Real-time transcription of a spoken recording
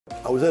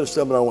I was at a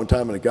seminar one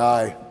time and a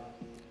guy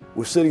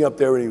was sitting up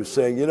there and he was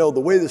saying, you know, the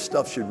way this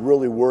stuff should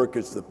really work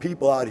is the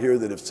people out here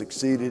that have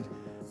succeeded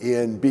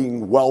in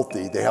being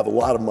wealthy, they have a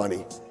lot of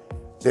money.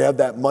 They have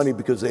that money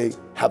because they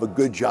have a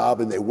good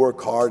job and they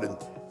work hard and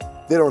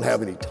they don't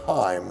have any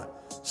time.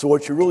 So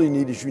what you really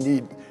need is you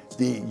need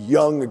the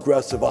young,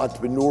 aggressive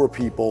entrepreneur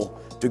people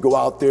to go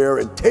out there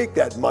and take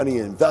that money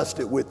and invest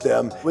it with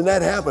them. When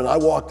that happened, I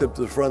walked up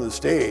to the front of the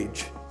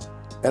stage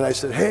and I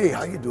said, hey,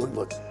 how you doing?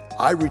 Look,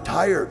 I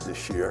retired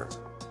this year.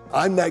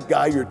 I'm that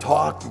guy you're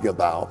talking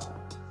about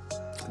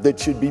that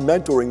should be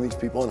mentoring these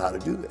people on how to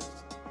do this.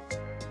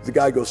 The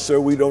guy goes, sir,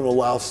 we don't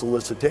allow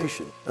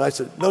solicitation. And I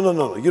said, no,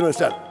 you don't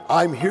understand.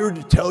 I'm here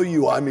to tell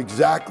you I'm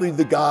exactly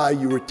the guy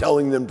you were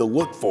telling them to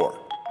look for.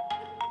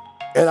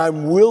 And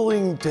I'm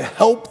willing to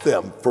help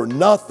them for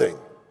nothing.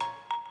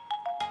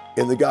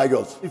 And the guy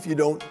goes, if you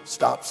don't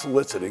stop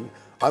soliciting,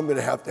 I'm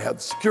gonna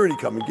have security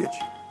come and get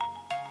you.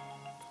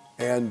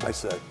 And I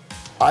said,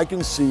 I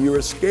can see you're a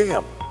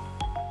scam.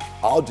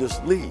 I'll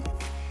just leave.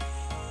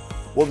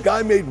 Well, the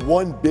guy made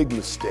one big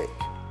mistake.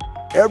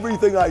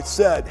 Everything I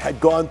said had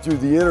gone through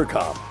the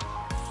intercom.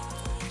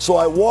 So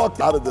I walked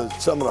out of the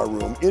seminar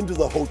room into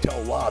the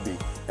hotel lobby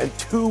and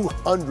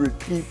 200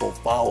 people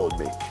followed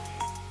me.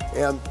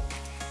 And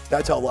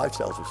that's how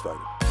Lifestyles was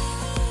started.